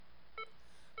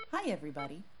Hi,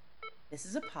 everybody. This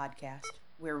is a podcast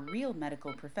where real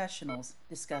medical professionals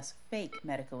discuss fake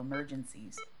medical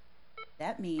emergencies.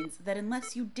 That means that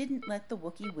unless you didn't let the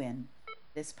Wookiee win,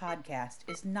 this podcast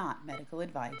is not medical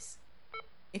advice.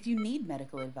 If you need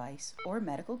medical advice or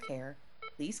medical care,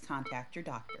 please contact your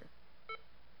doctor.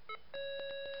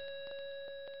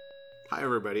 Hi,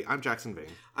 everybody. I'm Jackson Vane.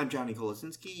 I'm Johnny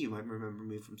Kolosinski. You might remember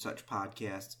me from such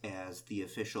podcasts as the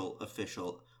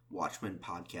official Watchmen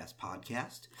podcast.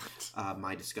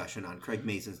 My discussion on Craig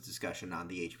Mason's discussion on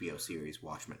the HBO series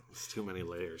Watchmen. It's too many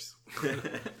layers.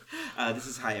 This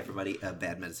is Hi, Everybody, a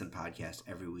Bad Medicine podcast.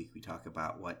 Every week we talk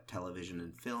about what television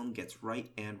and film gets right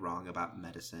and wrong about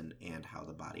medicine and how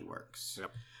the body works.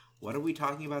 Yep. What are we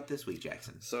talking about this week,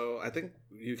 Jackson? So I think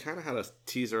you kind of had a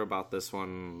teaser about this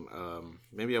one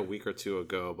maybe a week or two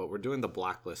ago, but we're doing The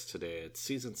Blacklist today. It's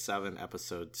Season 7,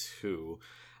 Episode 2.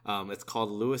 It's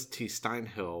called Louis T.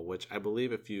 Steinhill, which I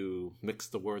believe if you mix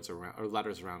the words around or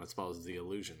letters around, it spells The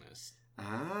Illusionist.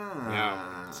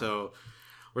 Yeah. So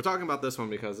we're talking about this one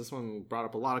because this one brought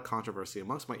up a lot of controversy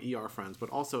amongst my ER friends, but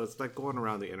also it's like going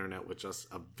around the internet with just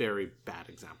a very bad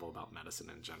example about medicine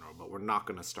in general. But we're not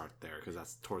going to start there because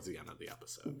that's towards the end of the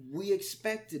episode. We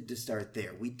expected to start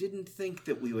there. We didn't think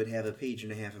that we would have a page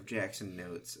and a half of Jackson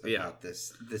notes about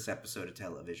this episode of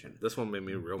television. This one made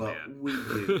me real mad. We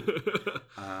do.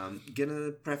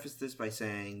 Gonna preface this by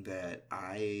saying that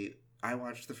I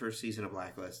watched the first season of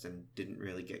Blacklist and didn't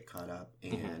really get caught up,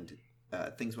 and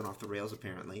things went off the rails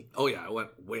apparently. Oh yeah, I went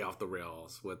way off the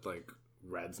rails with like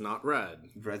Red's not red.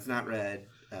 Red's not red.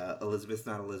 Elizabeth's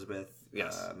not Elizabeth.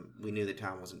 Yes. We knew that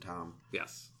Tom wasn't Tom.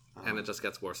 Yes. And it just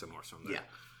gets worse and worse from there. Yeah.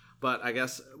 But I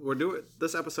guess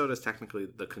this episode is technically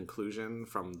the conclusion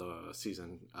from the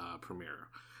season premiere.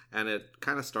 And it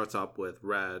kind of starts up with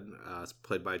Red,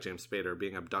 played by James Spader,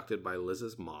 being abducted by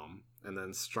Liz's mom and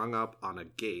then strung up on a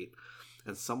gate.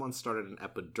 And someone started an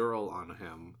epidural on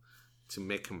him to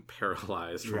make him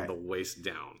paralyzed from the waist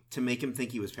down. To make him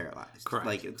think he was paralyzed. Correct.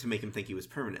 Like, to make him think he was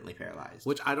permanently paralyzed.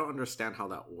 Which I don't understand how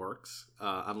that works,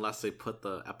 unless they put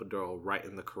the epidural right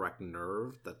in the correct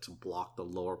nerve to block the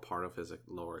lower part of his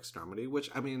lower extremity. Which,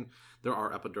 I mean, there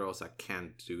are epidurals that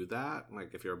can do that.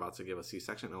 Like, if you're about to give a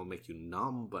C-section, it'll make you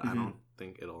numb, but I don't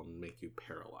think it'll make you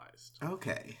paralyzed.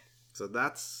 Okay. So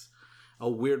that's a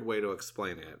weird way to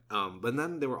explain it. But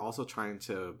then they were also trying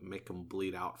to make him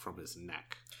bleed out from his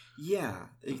neck. Yeah,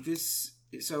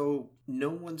 so no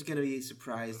one's going to be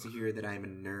surprised to hear that I'm a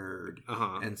nerd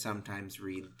and sometimes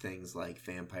read things like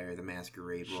Vampire the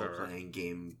Masquerade role-playing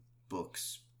game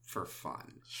books for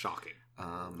fun. Shocking.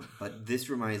 But this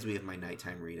reminds me of my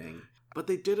nighttime reading. But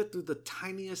they did it through the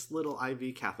tiniest little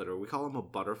IV catheter. We call them a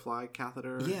butterfly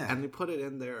catheter. Yeah. And they put it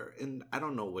in there, and I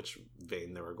don't know which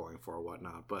vein they were going for or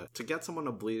whatnot, but to get someone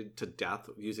to bleed to death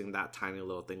using that tiny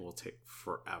little thing will take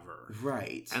forever.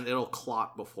 Right. And it'll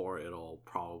clot before it'll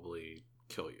probably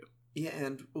kill you. Yeah,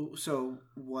 and so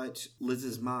what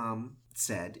Liz's mom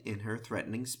said in her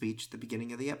threatening speech at the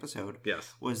beginning of the episode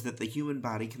was that the human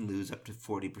body can lose up to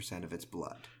 40% of its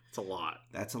blood. It's a lot.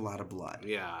 That's a lot of blood.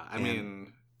 Yeah, I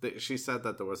mean, she said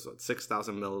that there was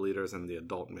 6,000 milliliters in the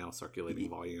adult male circulating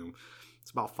volume.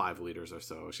 It's about 5 liters or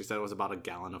so. She said it was about a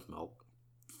gallon of milk.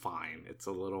 Fine. It's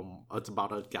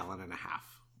about a gallon and a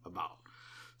half, about.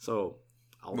 So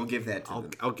we'll give that to them.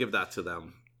 I'll give that to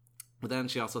them. But then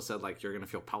she also said, like, you're going to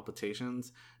feel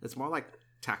palpitations. It's more like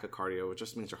tachycardia, which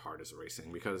just means your heart is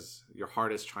racing because your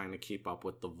heart is trying to keep up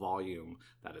with the volume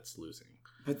that it's losing.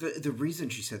 But the reason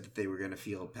she said that they were going to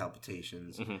feel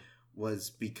palpitations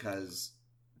was because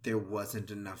there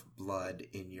wasn't enough blood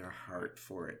in your heart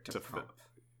for it to pump.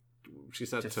 She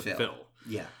said to fill.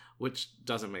 Yeah. Which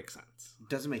doesn't make sense.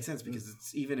 Doesn't make sense because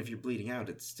it's even if you're bleeding out,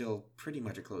 it's still pretty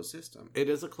much a closed system. It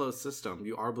is a closed system.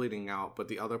 You are bleeding out, but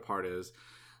the other part is,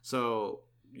 so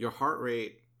your heart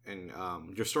rate and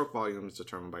your stroke volume is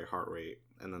determined by your heart rate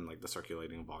and then like the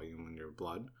circulating volume in your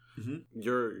blood.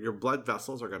 Your blood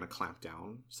vessels are going to clamp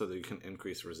down so that you can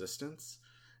increase resistance.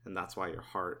 And that's why your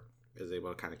heart is able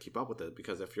to kind of keep up with it,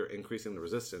 because if you're increasing the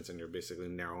resistance and you're basically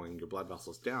narrowing your blood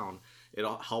vessels down,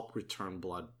 it'll help return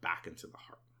blood back into the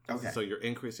heart. Okay. So you're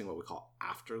increasing what we call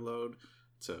afterload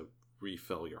to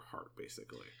refill your heart,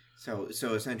 basically. So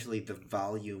essentially the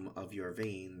volume of your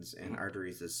veins and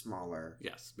arteries is smaller.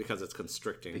 Yes, because it's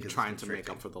constricting, trying to make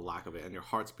up for the lack of it. And your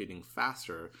heart's beating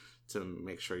faster to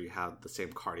make sure you have the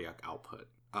same cardiac output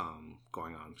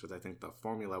going on. Because I think the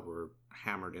formula were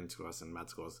hammered into us in med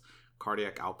school is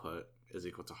cardiac output is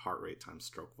equal to heart rate times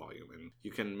stroke volume. And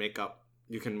you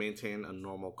can maintain a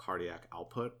normal cardiac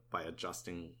output by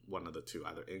adjusting one of the two,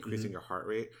 either increasing your heart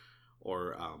rate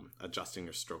or adjusting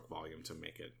your stroke volume to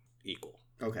make it equal.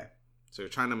 Okay. So you're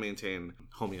trying to maintain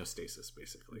homeostasis,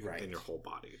 basically, right. in your whole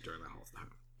body during that whole time.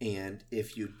 And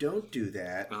if you don't do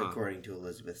that, according to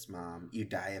Elizabeth's mom, you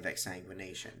die of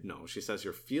exsanguination. No, she says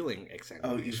you're feeling exsanguination.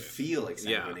 Oh, you feel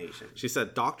exsanguination. Yeah. She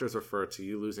said doctors refer to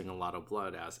you losing a lot of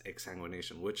blood as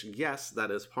exsanguination, which, yes,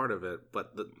 that is part of it,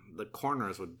 but the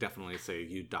coroners would definitely say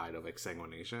you died of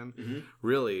exsanguination. Mm-hmm.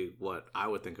 Really, what I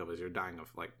would think of is you're dying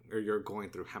of, or you're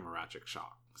going through hemorrhagic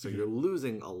shock. So you're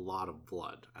losing a lot of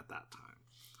blood at that time.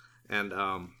 And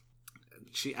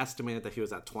she estimated that he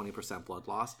was at 20% blood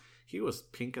loss. He was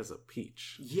pink as a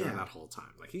peach during that whole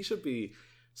time. Like, he should be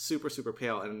super, super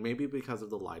pale. And maybe because of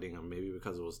the lighting or maybe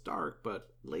because it was dark. But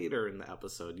later in the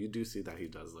episode, you do see that he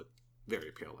does look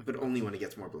very pale. But only when he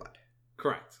gets more blood.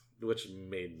 Correct. Which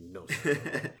made no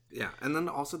sense. Yeah. And then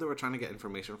also they were trying to get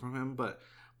information from him. But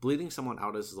bleeding someone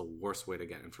out is the worst way to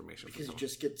get information because from someone. You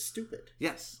just get stupid.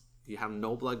 Yes. You have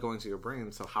no blood going to your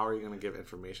brain, so how are you going to give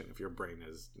information if your brain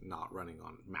is not running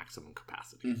on maximum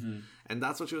capacity? Mm-hmm. And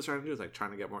that's what she was trying to do, is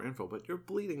trying to get more info, but you're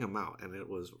bleeding him out, and it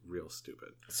was real stupid.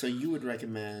 So you would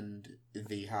recommend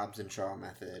the Hobbs and Shaw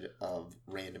method of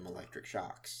random electric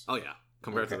shocks? Oh, yeah,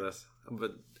 compared to this.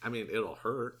 But, I mean, it'll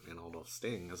hurt, and it'll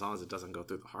sting. As long as it doesn't go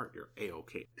through the heart, you're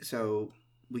A-okay. So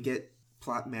we get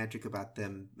plot magic about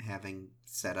them having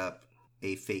set up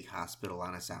a fake hospital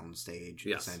on a soundstage,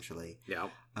 essentially. Yeah.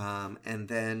 And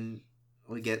then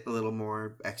we get a little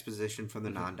more exposition from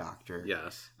the non-doctor.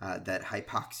 Yes. That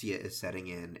hypoxia is setting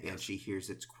in, and she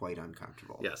hears it's quite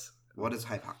uncomfortable. Yes. What is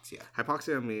hypoxia?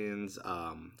 Hypoxia means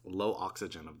low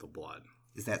oxygen of the blood.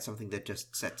 Is that something that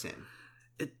just sets in?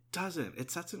 It doesn't. It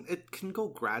sets in. It can go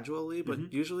gradually,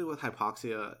 but usually with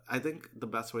hypoxia, I think the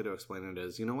best way to explain it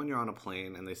is, when you're on a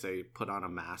plane and they say put on a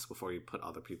mask before you put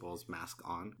other people's mask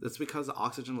on, it's because the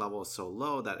oxygen level is so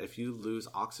low that if you lose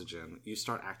oxygen, you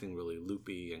start acting really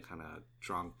loopy and kind of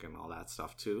drunk and all that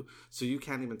stuff too. So you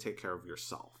can't even take care of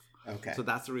yourself. Okay. So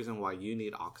that's the reason why you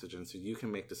need oxygen, so you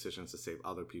can make decisions to save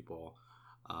other people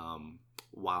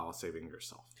while saving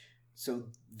yourself. So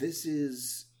this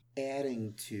is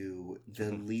adding to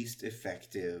the least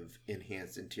effective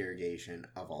enhanced interrogation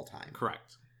of all time.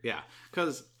 Correct. Yeah.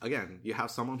 Because, again, you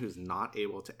have someone who's not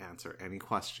able to answer any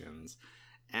questions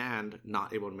and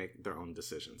not able to make their own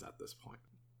decisions at this point.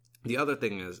 The other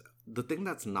thing is, the thing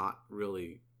that's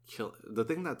really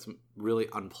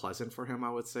unpleasant for him, I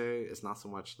would say, is not so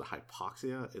much the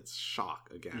hypoxia, it's shock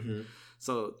again. Mm-hmm.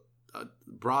 So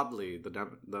broadly,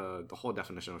 the whole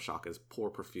definition of shock is poor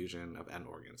perfusion of end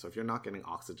organs. So if you're not getting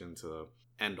oxygen to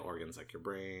end organs like your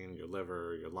brain, your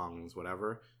liver, your lungs,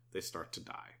 whatever, they start to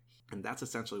die. And that's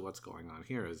essentially what's going on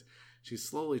here, is she's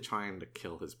slowly trying to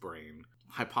kill his brain.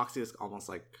 Hypoxia is almost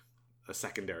like a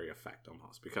secondary effect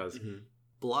almost, because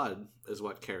blood is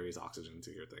what carries oxygen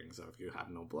to your thing. So if you have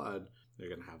no blood, you're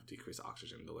going to have decreased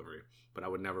oxygen delivery. But I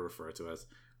would never refer to it as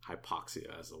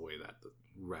hypoxia as the way that the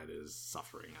Red is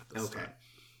suffering at this time.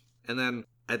 And then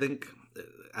I think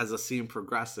as the scene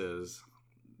progresses,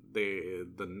 the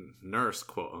nurse,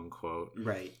 quote unquote,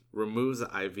 removes the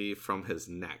IV from his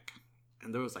neck,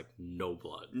 and there was no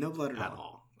blood at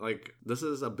all. This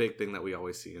is a big thing that we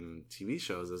always see in TV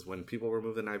shows, is when people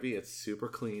remove an IV, it's super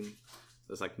clean.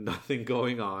 There's nothing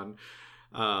going on,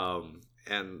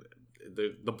 and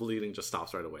the bleeding just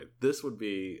stops right away. This would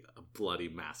be a bloody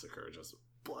massacre, just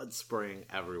blood spraying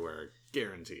everywhere,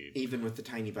 guaranteed. Even with the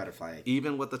tiny butterfly.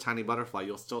 Even with the tiny butterfly,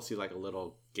 you'll still see a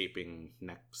little gaping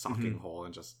neck socking hole,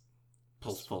 and just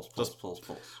pulse.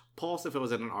 Pulse if it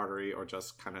was in an artery, or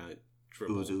just kind of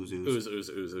dribble.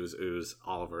 Ooze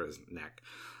all over his neck.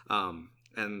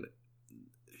 And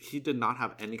he did not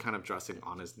have any kind of dressing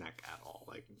on his neck at all.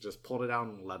 Just pulled it out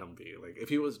and let him be. If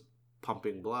he was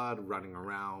pumping blood, running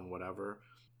around, whatever,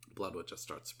 blood would just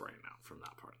start spraying out from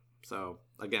that part. So,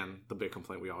 again, the big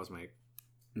complaint we always make.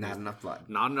 Not enough blood.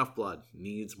 Not enough blood.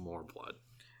 Needs more blood.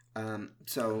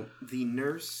 So, the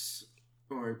nurse,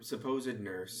 or supposed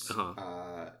nurse,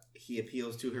 he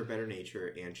appeals to her better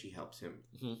nature, and she helps him.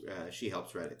 She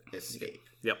helps Red escape.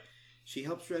 Yep. She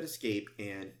helps Red escape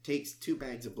and takes 2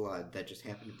 bags of blood that just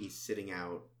happen to be sitting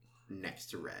out next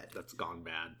to Red. That's gone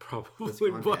bad,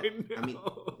 probably by now. I mean,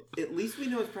 at least we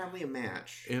know it's probably a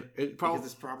match. Because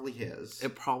it's probably his.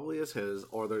 It probably is his,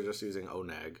 or they're just using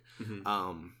Oneg.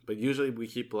 But usually we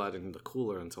keep blood in the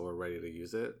cooler until we're ready to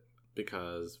use it,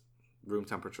 because room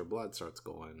temperature blood starts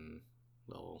going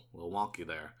a little wonky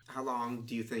there. How long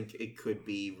do you think it could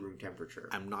be room temperature?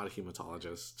 I'm not a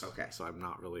hematologist, so I'm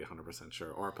not really 100%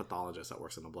 sure, or a pathologist that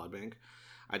works in a blood bank.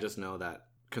 I just know that,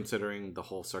 considering the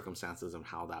whole circumstances and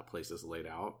how that place is laid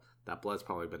out, that blood's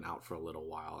probably been out for a little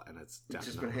while, and it's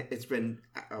definitely... It's been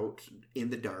out in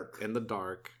the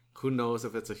dark. Who knows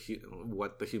if it's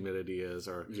what the humidity is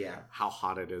or how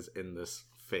hot it is in this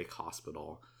fake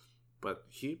hospital. But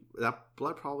that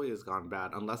blood probably has gone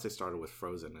bad unless they started with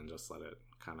frozen and just let it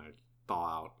kind of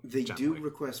thaw out. They gently. Do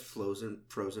request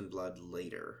frozen blood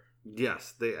later.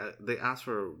 Yes, they ask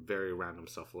for very random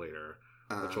stuff later,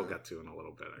 which we'll get to in a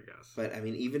little bit, I guess. But I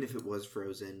mean, even if it was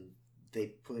frozen,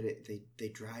 they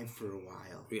drive for a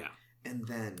while. Yeah, and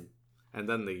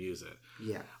then they use it.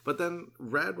 Yeah. But then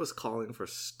Red was calling for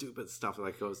stupid stuff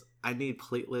like goes, I need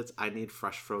platelets, I need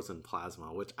fresh frozen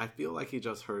plasma, which I feel like he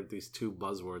just heard these two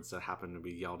buzzwords that happen to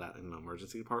be yelled at in the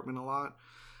emergency department a lot.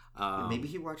 Maybe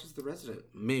he watches The Resident.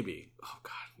 Maybe. Oh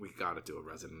God, we gotta do a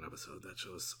Resident episode. That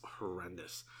show is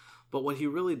horrendous. But what he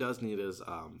really does need is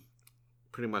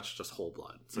pretty much just whole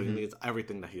blood. So he needs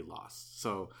everything that he lost.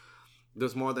 So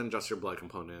there's more than just your blood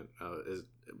component.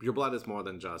 Your blood is more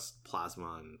than just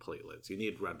plasma and platelets. You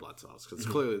need red blood cells because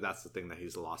clearly that's the thing that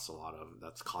he's lost a lot of.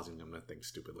 That's causing him to think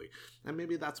stupidly, and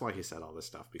maybe that's why he said all this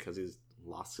stuff, because he's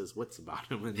lost his wits about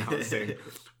him and now he's saying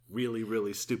really,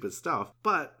 really stupid stuff.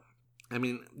 But I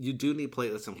mean, you do need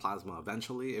platelets and plasma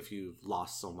eventually if you've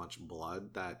lost so much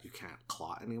blood that you can't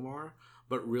clot anymore.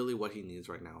 But really what he needs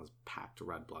right now is packed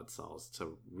red blood cells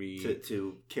to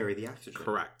carry the oxygen.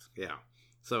 Correct. Yeah.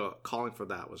 So calling for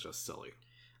that was just silly.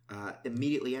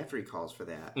 Immediately after he calls for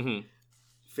that,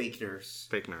 fake nurse.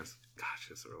 Gosh,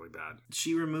 it's really bad.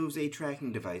 She removes a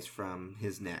tracking device from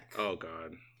his neck. Oh,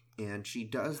 God. And she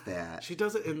does that. She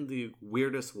does it in the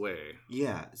weirdest way.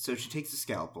 Yeah. So she takes a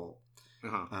scalpel.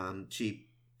 She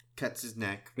cuts his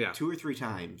neck 2 or 3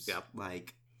 times. Yep.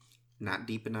 Like, not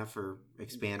deep enough for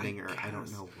expanding, I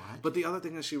don't know what. But the other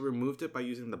thing is she removed it by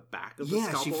using the back of the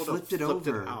scalpel. She flipped it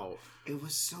over. Out. It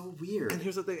was so weird. And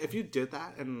here's the thing: if you did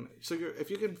that, and so if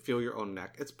you can feel your own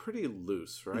neck, it's pretty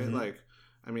loose, right? Like,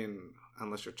 I mean,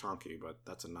 unless you're chonky, but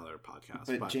that's another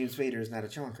podcast. But James Vader is not a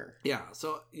chonker. Yeah,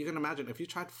 so you can imagine if you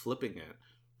tried flipping it,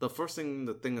 the first thing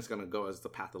the thing is going to go is the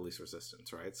path of least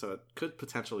resistance, right? So it could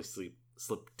potentially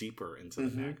slip deeper into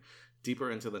the neck.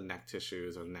 Deeper into the neck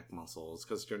tissues or neck muscles,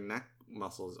 because your neck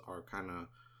muscles are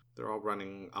they're all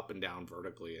running up and down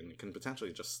vertically, and you can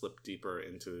potentially just slip deeper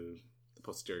into the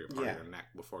posterior part of your neck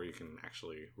before you can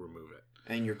actually remove it.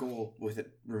 And your goal with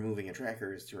removing a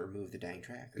tracker is to remove the dang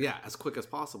tracker. Yeah, as quick as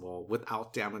possible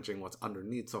without damaging what's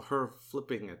underneath. So her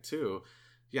flipping it too,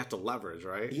 you have to leverage,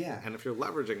 right? Yeah. And if you're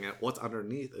leveraging it, what's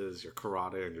underneath is your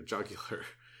carotid and your jugular.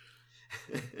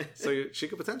 So she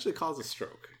could potentially cause a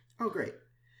stroke. Oh, great.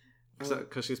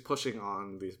 Because she's pushing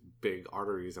on these big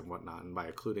arteries and whatnot, and by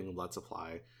occluding blood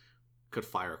supply, could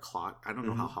fire a clot. I don't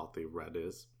know how healthy Red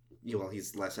is. Yeah, well,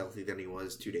 he's less healthy than he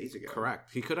was 2 days ago.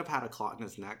 Correct. He could have had a clot in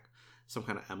his neck, some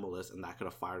kind of embolus, and that could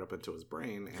have fired up into his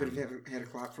brain. Could have had a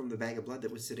clot from the bag of blood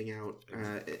that was sitting out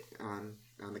on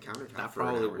the countertop. That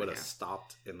probably would have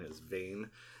stopped in his vein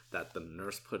that the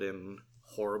nurse put in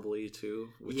horribly too,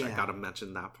 which I gotta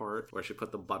mention that part where she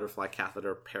put the butterfly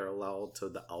catheter parallel to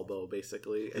the elbow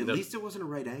basically. At least it wasn't a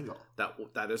right angle.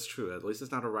 That is true. At least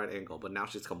it's not a right angle, but now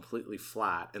she's completely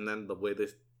flat, and then the way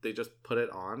they just put it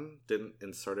on, didn't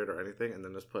insert it or anything, and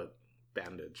then just put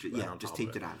bandage on just top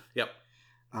taped of it on. Yep.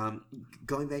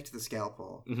 Going back to the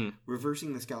scalpel,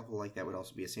 reversing the scalpel like that would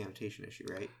also be a sanitation issue,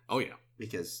 right? Oh yeah,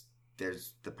 because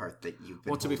there's the part that you've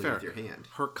been holding with your hand.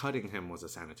 Her cutting him was a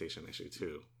sanitation issue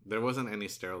too. There wasn't any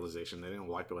sterilization. They didn't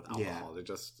wipe it with alcohol. Yeah. They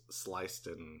just sliced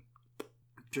and...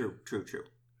 True.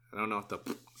 I don't know if the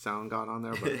sound got on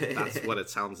there, but that's what it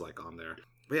sounds like on there.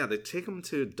 But yeah, they take him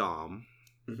to Dom,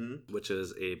 which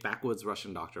is a backwoods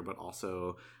Russian doctor, but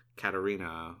also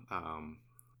Katerina's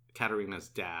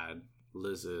dad,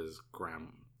 Liz's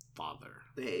grandfather.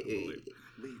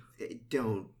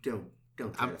 Don't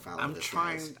try to follow this,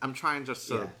 guys. I'm trying just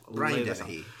to Brian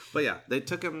Dennehy. But yeah, they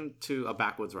took him to a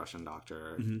backwoods Russian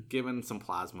doctor, given some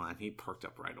plasma, and he perked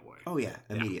up right away. Oh yeah,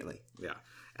 immediately. Yeah.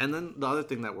 And then the other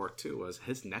thing that worked too was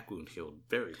his neck wound healed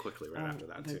very quickly after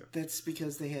that too. That's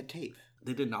because they had tape.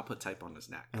 They did not put tape on his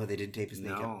neck. Oh, they didn't tape his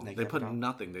neck up? No, they put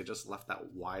nothing. They just left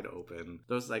that wide open.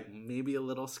 There was like maybe a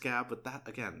little scab, but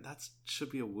that should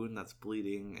be a wound that's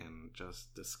bleeding and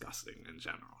just disgusting in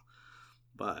general.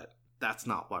 But that's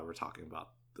not why we're talking about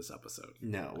this episode.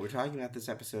 No, we're talking about this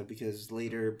episode because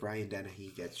later Brian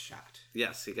Dennehy gets shot.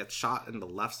 Yes, he gets shot in the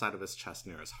left side of his chest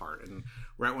near his heart. And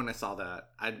right when I saw that,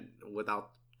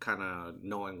 without kind of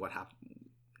knowing what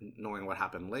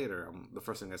happened later, the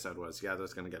first thing I said was,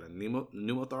 there's going to get a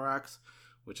pneumothorax,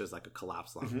 which is like a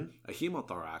collapsed lung, a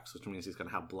hemothorax, which means he's going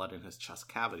to have blood in his chest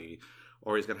cavity,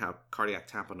 or he's going to have cardiac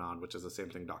tamponade, which is the same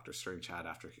thing Dr. Strange had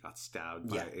after he got stabbed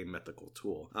by a mythical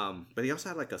tool. But he also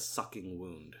had like a sucking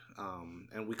wound.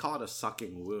 And we call it a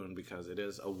sucking wound because it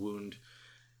is a wound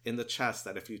in the chest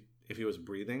that if he was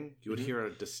breathing, you would hear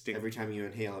a distinct... Every time you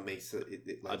inhale, it makes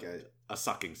a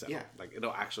sucking sound. Yeah. Like,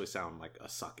 it'll actually sound like a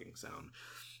sucking sound.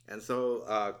 And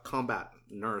so combat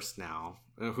nurse now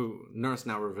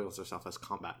reveals herself as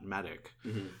combat medic,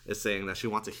 is saying that she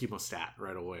wants a hemostat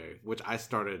right away, which I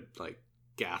started like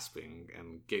gasping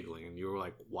and giggling, and you were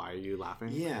like, why are you laughing?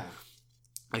 Yeah.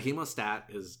 A hemostat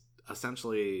is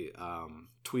essentially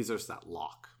tweezers that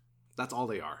lock. That's all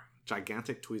they are.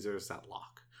 Gigantic tweezers that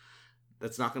lock.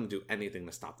 That's not going to do anything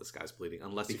to stop this guy's bleeding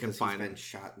unless you can find... he's been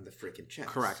shot in the freaking chest.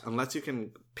 Correct. Unless you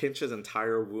can pinch his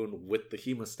entire wound with the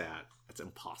hemostat, it's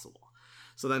impossible.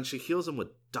 So then she heals him with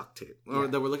duct tape. Or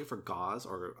they were looking for gauze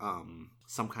or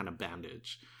some kind of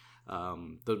bandage.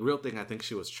 The real thing I think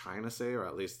she was trying to say, or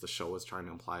at least the show was trying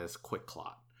to imply, is quick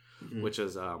clot. Which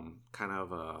is kind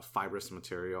of a fibrous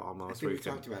material almost. I think we've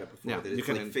talked about it before. Yeah, that it's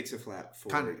like fix-a-flat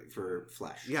for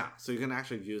flesh. Yeah, so you can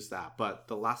actually use that. But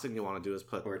the last thing you want to do is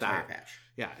put or a that... tire patch.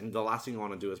 Yeah, and the last thing you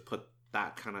want to do is put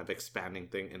that kind of expanding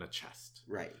thing in a chest.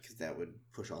 Right, because that would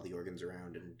push all the organs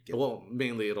around and get... Well,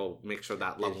 mainly it'll make sure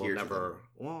that lung will never...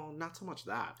 Well, not so much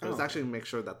that. But it's actually make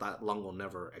sure that lung will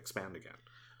never expand again.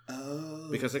 Oh.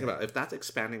 Because think about it. If that's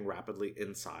expanding rapidly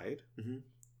inside...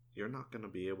 you're not going to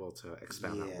be able to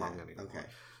expand that lung anymore. Okay.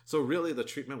 So really the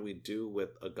treatment we do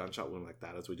with a gunshot wound like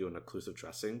that is we do an occlusive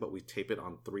dressing, but we tape it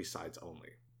on 3 sides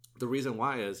only. The reason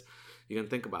why is, you can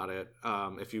think about it,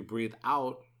 if you breathe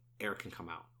out, air can come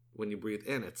out. When you breathe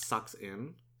in, it sucks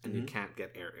in and you can't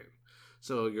get air in.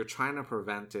 So you're trying to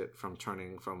prevent it from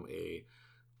turning from a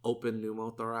open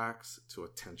pneumothorax to a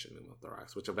tension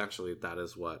pneumothorax, which eventually that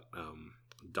is what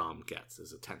Dom gets,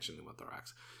 is a tension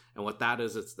pneumothorax. And what that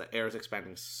is, it's the air is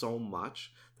expanding so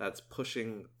much that's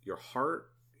pushing your heart,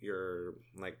 your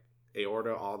like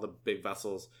aorta, all the big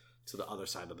vessels to the other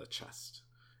side of the chest.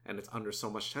 And it's under so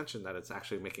much tension that it's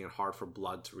actually making it hard for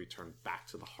blood to return back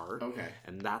to the heart. Okay.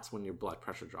 And that's when your blood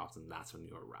pressure drops, and that's when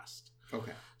you arrest.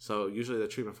 Okay. So usually the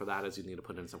treatment for that is you need to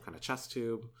put in some kind of chest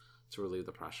tube to relieve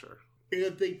the pressure. Yeah,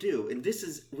 they do. And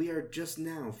we are just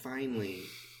now finally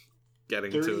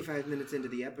getting 35 minutes into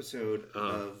the episode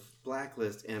of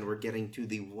Blacklist, and we're getting to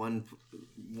the one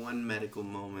medical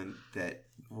moment that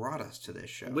brought us to this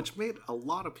show, which made a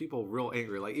lot of people real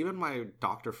angry. Like, even my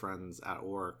doctor friends at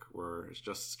work were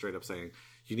just straight up saying,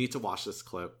 you need to watch this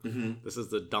clip. This is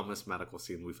the dumbest medical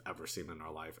scene we've ever seen in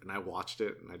our life. And I watched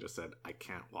it and I just said, I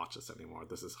can't watch this anymore.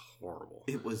 This is horrible.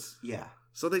 It was, yeah.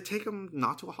 So they take him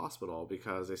not to a hospital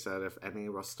because they said if any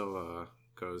Rostova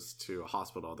goes to a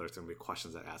hospital, there's going to be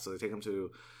questions that ask. So they take him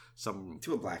to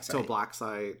a black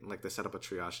site. Like, they set up a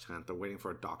triage tent. They're waiting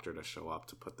for a doctor to show up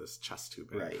to put this chest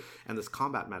tube in. Right. And this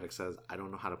combat medic says, I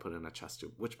don't know how to put in a chest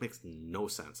tube, which makes no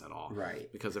sense at all.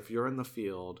 Right. Because if you're in the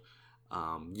field,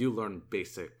 you learn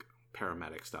basic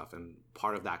paramedic stuff, and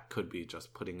part of that could be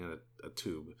just putting in a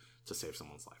tube to save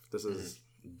someone's life. This is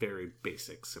very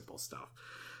basic, simple stuff.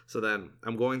 So then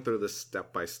I'm going through this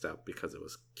step by step because it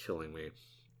was killing me.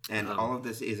 And all of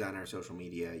this is on our social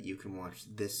media. You can watch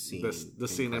this scene. The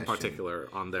scene in particular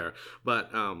on there. But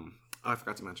I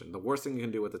forgot to mention, the worst thing you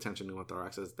can do with the tension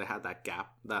pneumothorax is they had that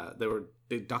gap that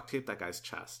they duct taped that guy's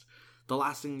chest. The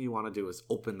last thing you want to do is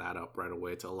open that up right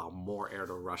away to allow more air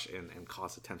to rush in and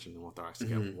cause the tension pneumothorax to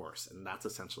get worse. And that's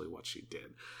essentially what she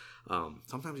did.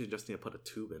 Sometimes you just need to put a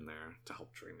tube in there to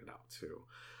help drain it out too.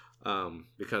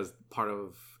 Because part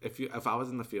of if I was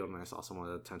in the field and I saw someone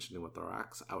with a tension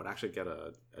pneumothorax, I would actually get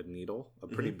a needle, a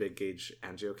pretty big gauge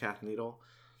angiocath needle,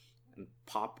 and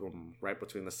pop them right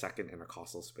between the second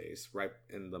intercostal space, right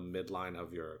in the midline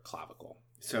of your clavicle.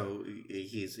 So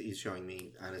he's showing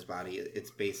me on his body.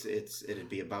 It'd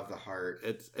be above the heart.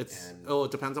 It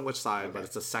depends on which side, but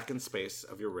it's the second space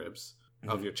of your ribs,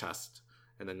 of your chest.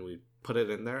 And then we put it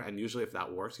in there, and usually if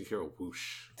that works, you hear a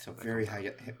whoosh. So very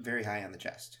high on the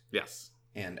chest. Yes.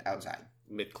 And outside.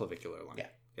 Mid-clavicular line.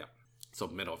 Yeah. So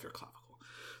middle of your clavicle.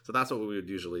 So that's what we would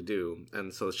usually do.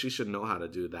 And so she should know how to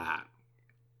do that.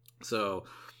 So,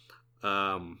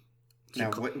 now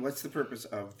what's the purpose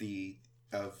of the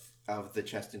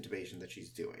chest intubation that she's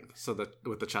doing? So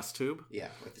with the chest tube? Yeah.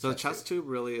 The chest tube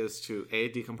really is to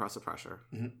decompress the pressure,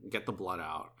 get the blood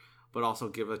out, but also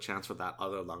give a chance for that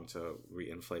other lung to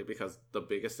reinflate, because the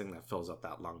biggest thing that fills up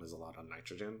that lung is a lot of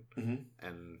nitrogen.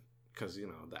 And because,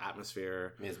 the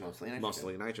atmosphere is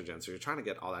mostly nitrogen. So you're trying to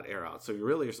get all that air out. So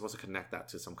you're supposed to connect that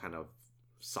to some kind of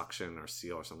suction or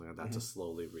seal or something like that to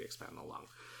slowly re-expand the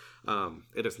lung.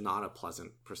 It is not a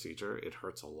pleasant procedure. It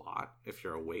hurts a lot if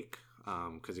you're awake,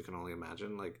 because you can only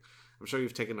imagine, like, I'm sure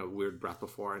you've taken a weird breath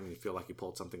before and you feel like you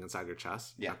pulled something inside your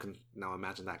chest. Yeah. Now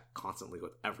imagine that constantly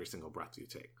with every single breath you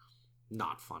take.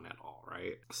 Not fun at all,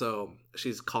 right? So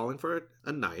she's calling for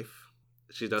a knife.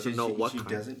 She doesn't know what kind.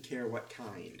 She doesn't care what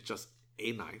kind. Just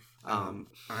a knife. I'm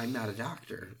not a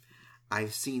doctor.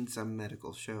 I've seen some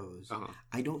medical shows.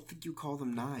 I don't think you call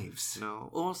them knives. No.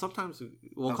 Well, sometimes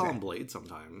we'll call them blades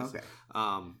sometimes. Okay.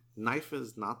 Knife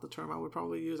is not the term I would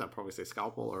probably use. I'd probably say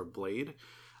scalpel or blade.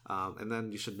 And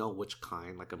then you should know which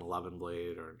kind, like an 11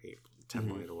 blade or an 8, 10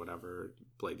 blade or whatever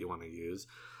blade you want to use.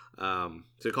 So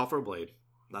you call for a blade.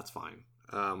 That's fine.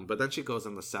 But then she goes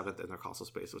in the 7th intercostal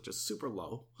space, which is super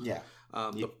low. Yeah.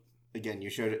 Again, you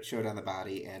showed it on the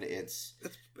body, and it's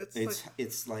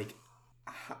like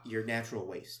your natural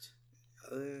waist.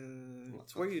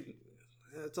 It's where you.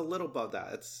 It's a little above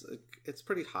that. It's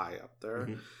pretty high up there.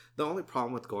 The only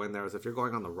problem with going there is if you're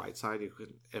going on the right side,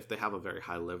 if they have a very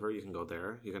high liver, you can go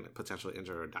there. You can potentially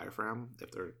injure a diaphragm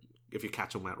if you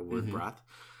catch them at a weird breath.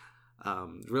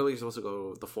 Really, you're supposed to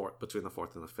go between the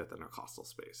 4th and the 5th intercostal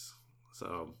space.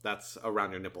 So that's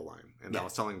around your nipple line. And I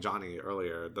was telling Johnny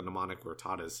earlier, the mnemonic we're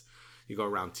taught is you go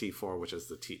around T4, which is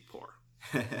the teat pore,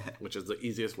 which is the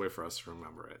easiest way for us to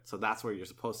remember it. So that's where you're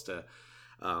supposed to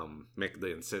make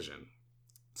the incision.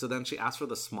 So then she asked for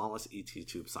the smallest ET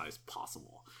tube size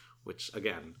possible, which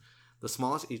again, the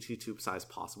smallest ET tube size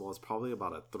possible is probably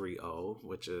about a 3.0,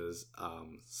 which is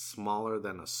smaller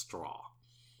than a straw.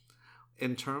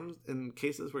 In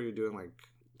cases where you're doing like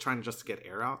trying just to get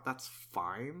air out, that's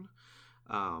fine.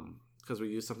 Because we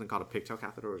use something called a pigtail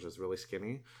catheter, which is really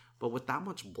skinny. But with that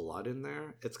much blood in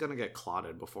there, it's going to get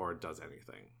clotted before it does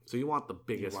anything. So you want the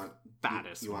biggest,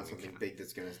 fattest. You want something big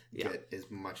that's going to get as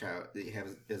much out, have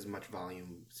as much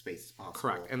volume space as possible.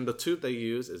 Correct. And the tube they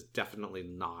use is definitely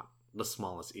not the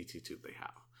smallest ET tube they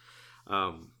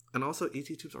have. And also, ET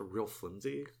tubes are real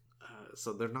flimsy.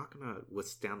 So they're not going to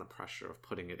withstand the pressure of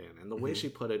putting it in. And the way she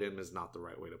put it in is not the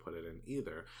right way to put it in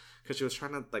either. Because she was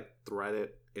trying to like thread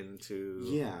it into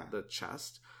the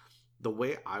chest. The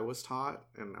way I was taught,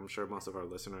 and I'm sure most of our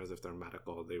listeners, if they're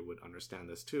medical, they would understand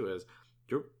this too, is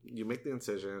you make the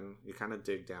incision, you kind of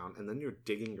dig down, and then you're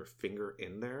digging your finger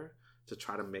in there to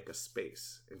try to make a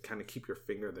space and kind of keep your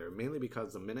finger there. Mainly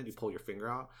because the minute you pull your finger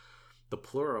out, the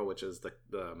pleura, which is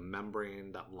the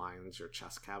membrane that lines your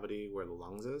chest cavity where the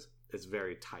lungs is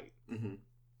very tight.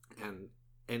 And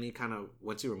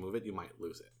once you remove it, you might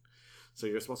lose it. So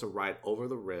you're supposed to ride over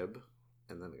the rib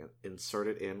and then insert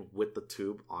it in with the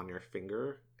tube on your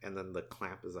finger. And then the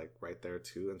clamp is like right there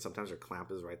too. And sometimes your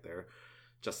clamp is right there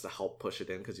just to help push it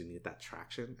in because you need that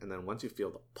traction. And then once you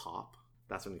feel the pop,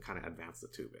 that's when you kind of advance the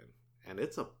tube in. And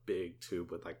it's a big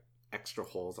tube with like extra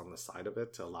holes on the side of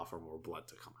it to allow for more blood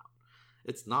to come out.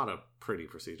 It's not a pretty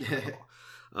procedure at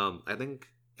all. I think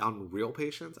on real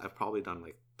patients, I've probably done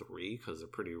like 3 because they're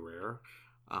pretty rare.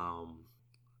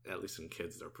 At least in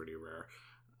kids, they're pretty rare.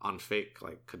 On fake,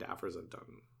 like cadavers, I've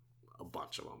done a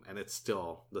bunch of them. And it's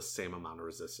still the same amount of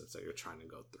resistance that you're trying to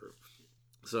go through.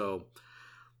 So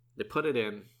they put it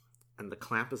in, and the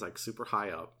clamp is like super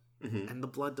high up, and the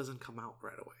blood doesn't come out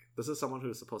right away. This is someone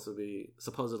who's supposed to be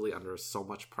supposedly under so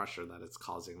much pressure that it's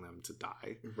causing them to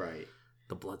die. Right.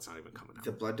 The blood's not even coming out.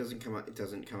 The blood doesn't come out. It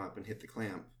doesn't come up and hit the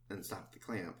clamp and stop the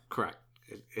clamp. Correct.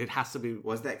 It has to be.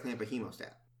 Was that clamp a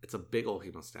hemostat? It's a big old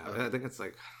hemostat. Okay. I think it's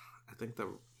like,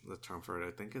 the term for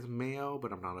it is Mayo,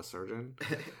 but I'm not a surgeon.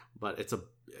 But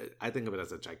I think of it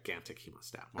as a gigantic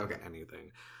hemostat more than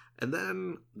anything. And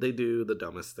then they do the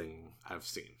dumbest thing I've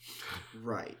seen.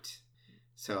 Right.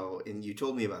 So, and you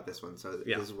told me about this one, so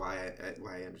this is why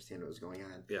I understand what was going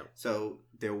on. Yeah. So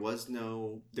there was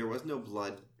no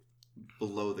blood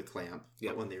below the clamp,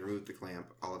 but when they removed the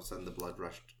clamp, all of a sudden the blood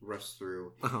rushed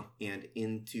through and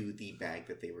into the bag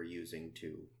that they were using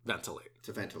to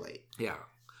ventilate. Yeah.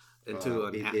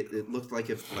 It looked like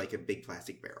a big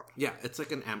plastic barrel. Yeah, it's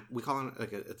like we call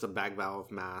it it's a bag valve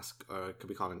mask, or it could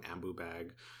be called an ambu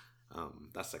bag.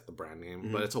 That's like the brand name,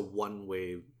 but it's a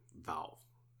one-way valve.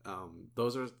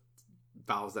 Those are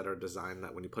valves that are designed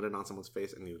that when you put it on someone's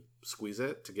face and you squeeze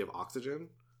it to give oxygen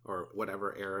or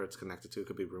whatever air it's connected to, it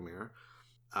could be room air,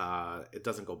 it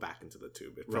doesn't go back into the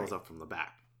tube. It fills up from the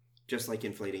back. Just like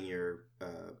inflating your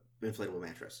inflatable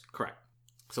mattress. Correct.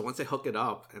 So once they hook it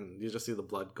up and you just see the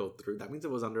blood go through, that means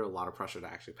it was under a lot of pressure to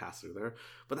actually pass through there.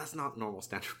 But that's not normal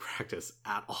standard practice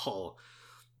at all.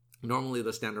 Normally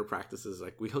the standard practice is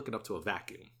like we hook it up to a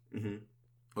vacuum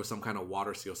or some kind of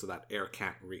water seal so that air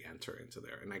can't re-enter into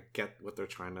there. And I get what they're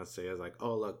trying to say is like,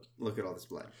 oh, look at all this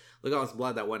blood. Look at all this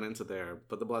blood that went into there,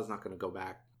 but the blood's not going to go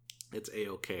back. It's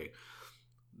A-okay.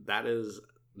 That is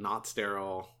not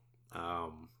sterile.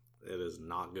 It is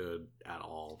not good at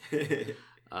all.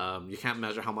 You can't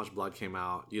measure how much blood came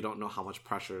out. You don't know how much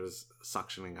pressure is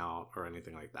suctioning out or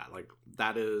anything like that. Like,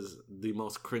 that is the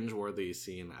most cringeworthy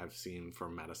scene I've seen for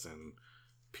medicine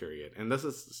period. And this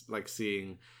is like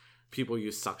seeing people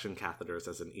use suction catheters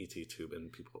as an ET tube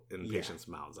in patients'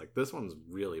 mouths. Like, this one's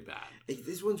really bad.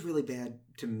 This one's really bad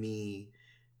to me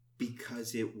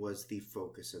because it was the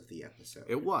focus of the episode.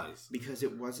 It was. Because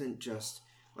it wasn't just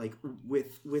like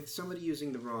with somebody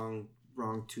using the wrong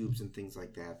tubes and things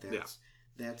like that.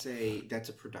 That's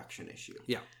a production issue.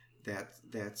 Yeah.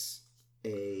 That's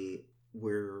a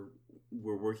we're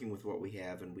working with what we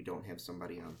have and we don't have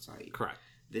somebody on site. Correct.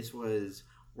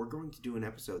 We're going to do an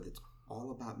episode that's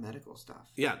all about medical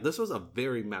stuff. Yeah, this was a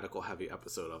very medical heavy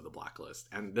episode of The Blacklist,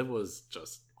 and it was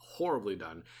just horribly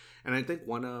done. And I think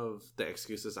one of the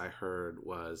excuses I heard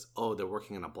was, oh, they're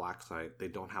working in a black site, they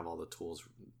don't have all the tools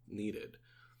needed.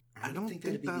 I don't think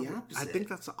that'd be the opposite. I think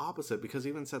that's the opposite, because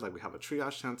even said, like, we have a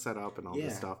triage tent set up and all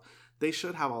this stuff. They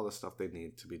should have all the stuff they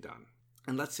need to be done.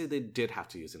 And let's say they did have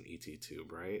to use an ET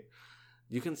tube, right?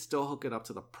 You can still hook it up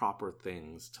to the proper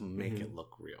things to make it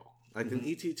look real. Like, an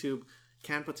ET tube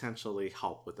can potentially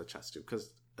help with the chest tube,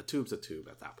 because a tube's a tube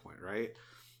at that point, right?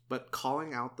 But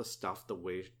calling out the stuff the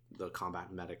way the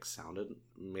combat medic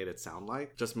made it sound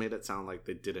like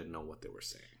they didn't know what they were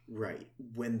saying. Right.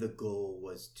 When the goal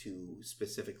was to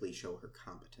specifically show her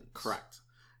competence. Correct.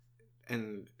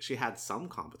 And she had some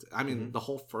competence. I mean, the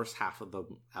whole first half of the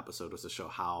episode was to show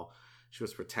how she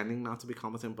was pretending not to be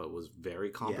competent, but was very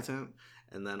competent.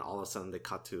 Yeah. And then all of a sudden they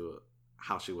cut to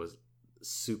how she was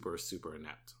super, super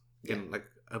inept. In like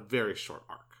a very short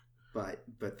arc.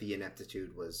 But the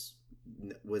ineptitude was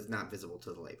not visible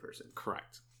to the layperson.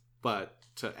 Correct. But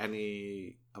to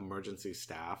any emergency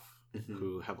staff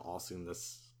who have all seen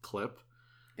this clip.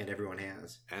 And everyone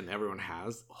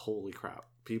has. Holy crap.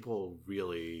 People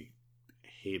really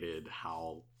hated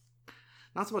how...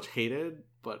 Not so much hated,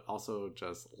 but also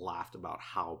just laughed about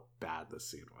how bad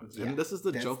this scene was. Yeah, and this is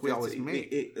the joke we always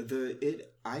make.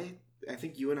 I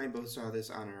think you and I both saw this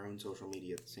on our own social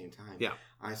media at the same time. Yeah.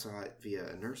 I saw it via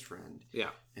a nurse friend. Yeah.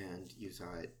 And you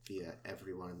saw it via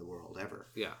everyone in the world ever.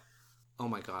 Yeah. Oh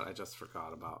my God, I just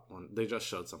forgot about one. They just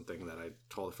showed something that I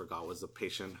totally forgot was the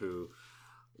patient who,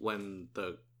 when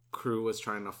the crew was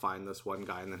trying to find this one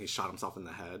guy and then he shot himself in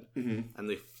the head and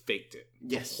they faked it.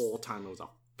 Yes. The whole time it was a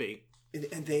fake.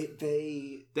 And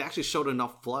they actually showed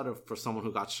enough blood for someone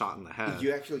who got shot in the head.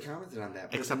 You actually commented on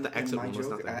that. Except the exit one was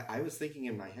nothing. I was thinking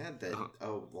in my head that,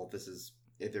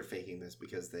 they're faking this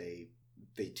because they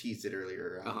teased it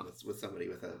earlier with somebody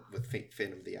with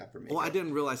Phantom of the Opera makeup. Well, I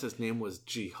didn't realize his name was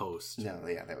G-Host. No,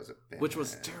 yeah, that was a bad... Which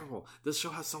was terrible. This show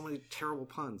has so many terrible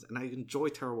puns, and I enjoy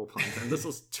terrible puns, and this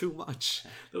was too much.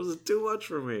 It was too much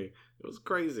for me. It was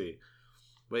crazy.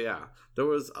 But yeah, there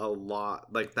was a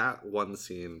lot, like that one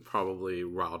scene probably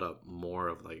riled up more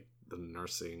of like the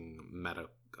nursing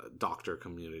doctor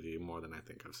community more than I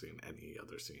think I've seen any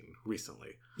other scene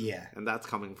recently. Yeah. And that's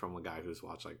coming from a guy who's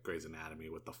watched like Grey's Anatomy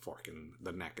with the fork in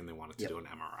the neck and they wanted to do an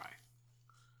MRI,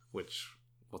 which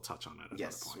we'll touch on at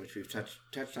another point. Which we've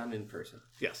touched on in person.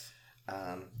 Yes.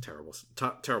 Terrible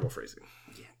phrasing.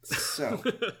 Yeah. So,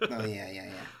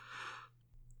 yeah.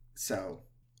 So...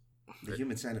 The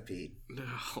Human Centipede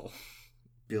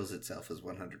bills itself as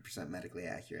 100% medically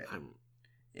accurate.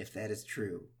 If that is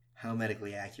true, how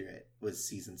medically accurate was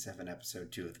Season 7,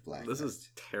 Episode 2 of The Blacklist? This is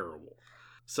terrible.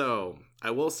 So,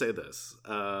 I will say this.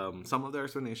 Some of their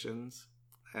explanations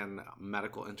and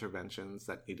medical interventions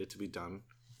that needed to be done,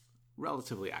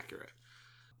 relatively accurate.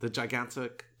 The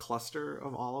gigantic cluster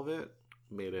of all of it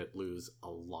made it lose a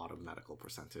lot of medical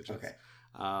percentages. Okay.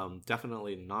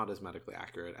 Definitely not as medically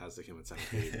accurate as the Human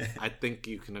Centipede. I think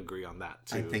you can agree on that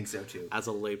too. I think so too. As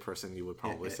a layperson, you would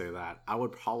probably say that. I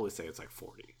would probably say it's like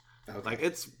 40. Okay. Like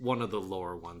it's one of the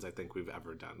lower ones I think we've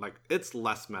ever done. Like it's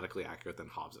less medically accurate than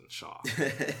Hobbs and Shaw.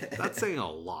 That's saying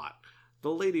a lot.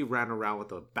 The lady ran around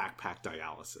with a backpack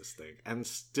dialysis thing, and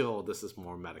still this is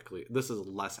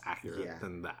less accurate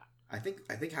than that. I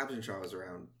think Hobbs and Shaw was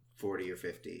around 40 or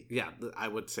 50. Yeah, I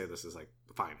would say this is like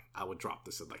fine. I would drop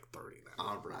this at like 30 then.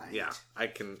 All right. Yeah, I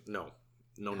can. No.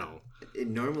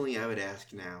 Normally, I would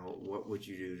ask now, what would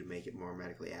you do to make it more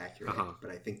medically accurate? But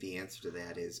I think the answer to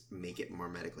that is make it more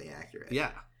medically accurate.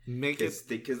 Yeah,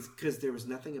 because there was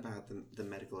nothing about the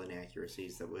medical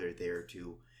inaccuracies that were there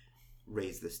to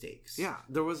raise the stakes. Yeah,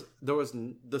 there was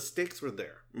the stakes were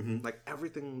there. Like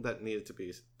everything that needed to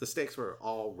be, the stakes were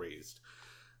all raised.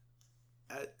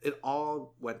 It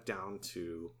all went down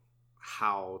to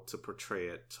how to portray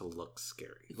it to look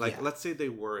scary. Like, let's say they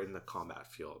were in the combat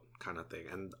field kind of thing,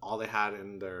 and all they had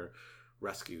in their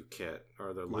rescue kit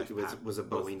or their life pack was a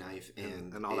Bowie knife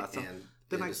and all that stuff.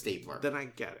 Then a stapler. Then I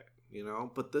get it, you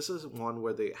know? But this is one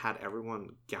where they had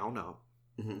everyone gown up,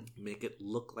 make it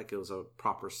look like it was a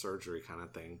proper surgery kind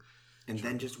of thing, And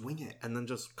then just wing it. And then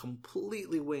just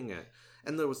completely wing it.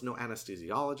 And there was no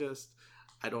anesthesiologist.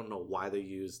 I don't know why they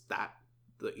used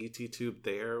the ET tube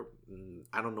there.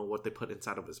 I don't know what they put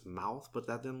inside of his mouth, but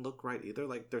that didn't look right either.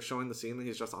 Like, they're showing the scene that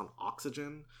he's just on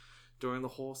oxygen during the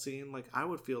whole scene. Like, I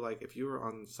would feel like if you were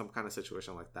on some kind of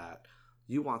situation like that,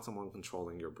 you want someone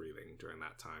controlling your breathing during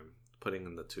that time, putting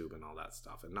in the tube and all that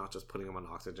stuff, and not just putting him on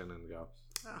oxygen and go,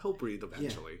 he'll breathe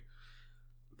eventually.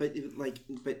 Yeah.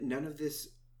 But none of this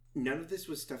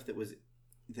was stuff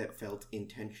that felt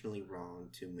intentionally wrong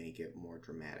to make it more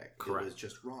dramatic. Correct. It was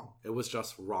just wrong. It was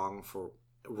just wrong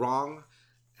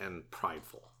and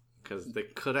prideful, because they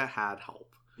could have had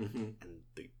help, and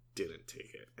they didn't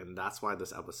take it. And that's why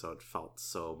this episode felt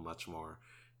so much more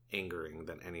angering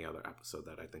than any other episode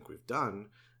that I think we've done,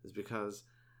 is because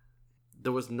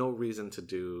there was no reason to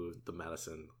do the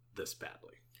medicine this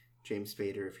badly. James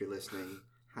Spader, if you're listening,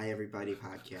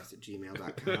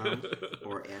 hieverybodyypodcast@gmail.com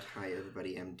or at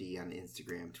hieverybodymd on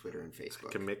Instagram, Twitter, and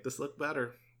Facebook. Can make this look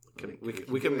better.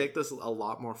 We can make this a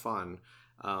lot more fun.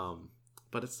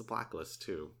 But it's the Blacklist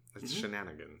too. It's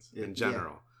shenanigans in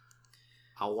general. Yeah.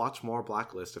 I'll watch more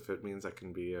Blacklist if it means I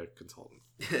can be a consultant.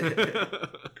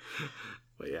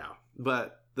 But yeah.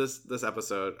 But this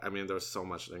episode, I mean, there's so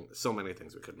many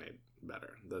things we could have made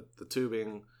better. The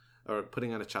tubing, or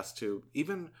putting in a chest tube,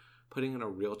 even putting in a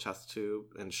real chest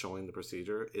tube and showing the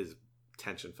procedure is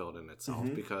tension filled in itself,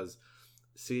 because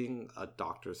seeing a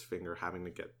doctor's finger having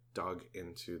to get dug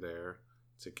into there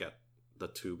to get the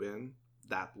tube in,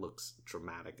 that looks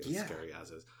dramatic and scary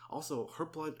as is. Also, her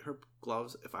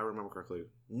gloves, if I remember correctly,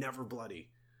 never bloody.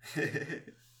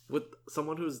 With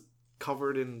someone who's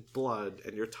covered in blood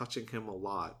and you're touching him a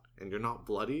lot and you're not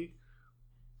bloody,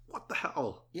 what the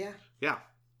hell? Yeah. Yeah.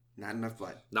 Not enough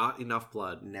blood. Not enough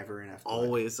blood. Never enough blood.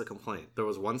 Always a complaint. There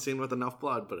was one scene with enough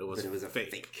blood, but it was a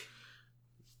fake.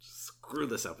 Screw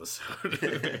this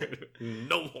episode.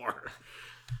 No more.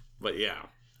 But yeah,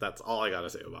 that's all I gotta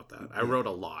say about that. I wrote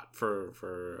a lot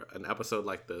for an episode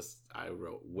like this. I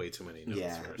wrote way too many notes.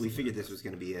 Yeah, we figured this was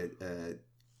going to be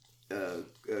a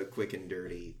quick and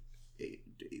dirty.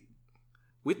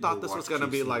 We thought this was going to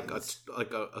be like a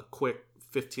quick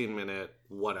 15-minute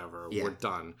whatever. Yeah. We're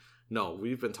done. No,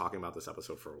 we've been talking about this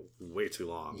episode for way too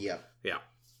long. Yep. Yeah.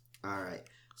 All right.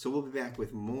 So we'll be back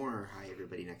with more Hi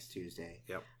Everybody next Tuesday.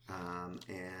 Yep.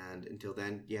 And until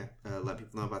then, let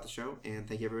people know about the show. And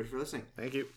thank you everybody for listening. Thank you.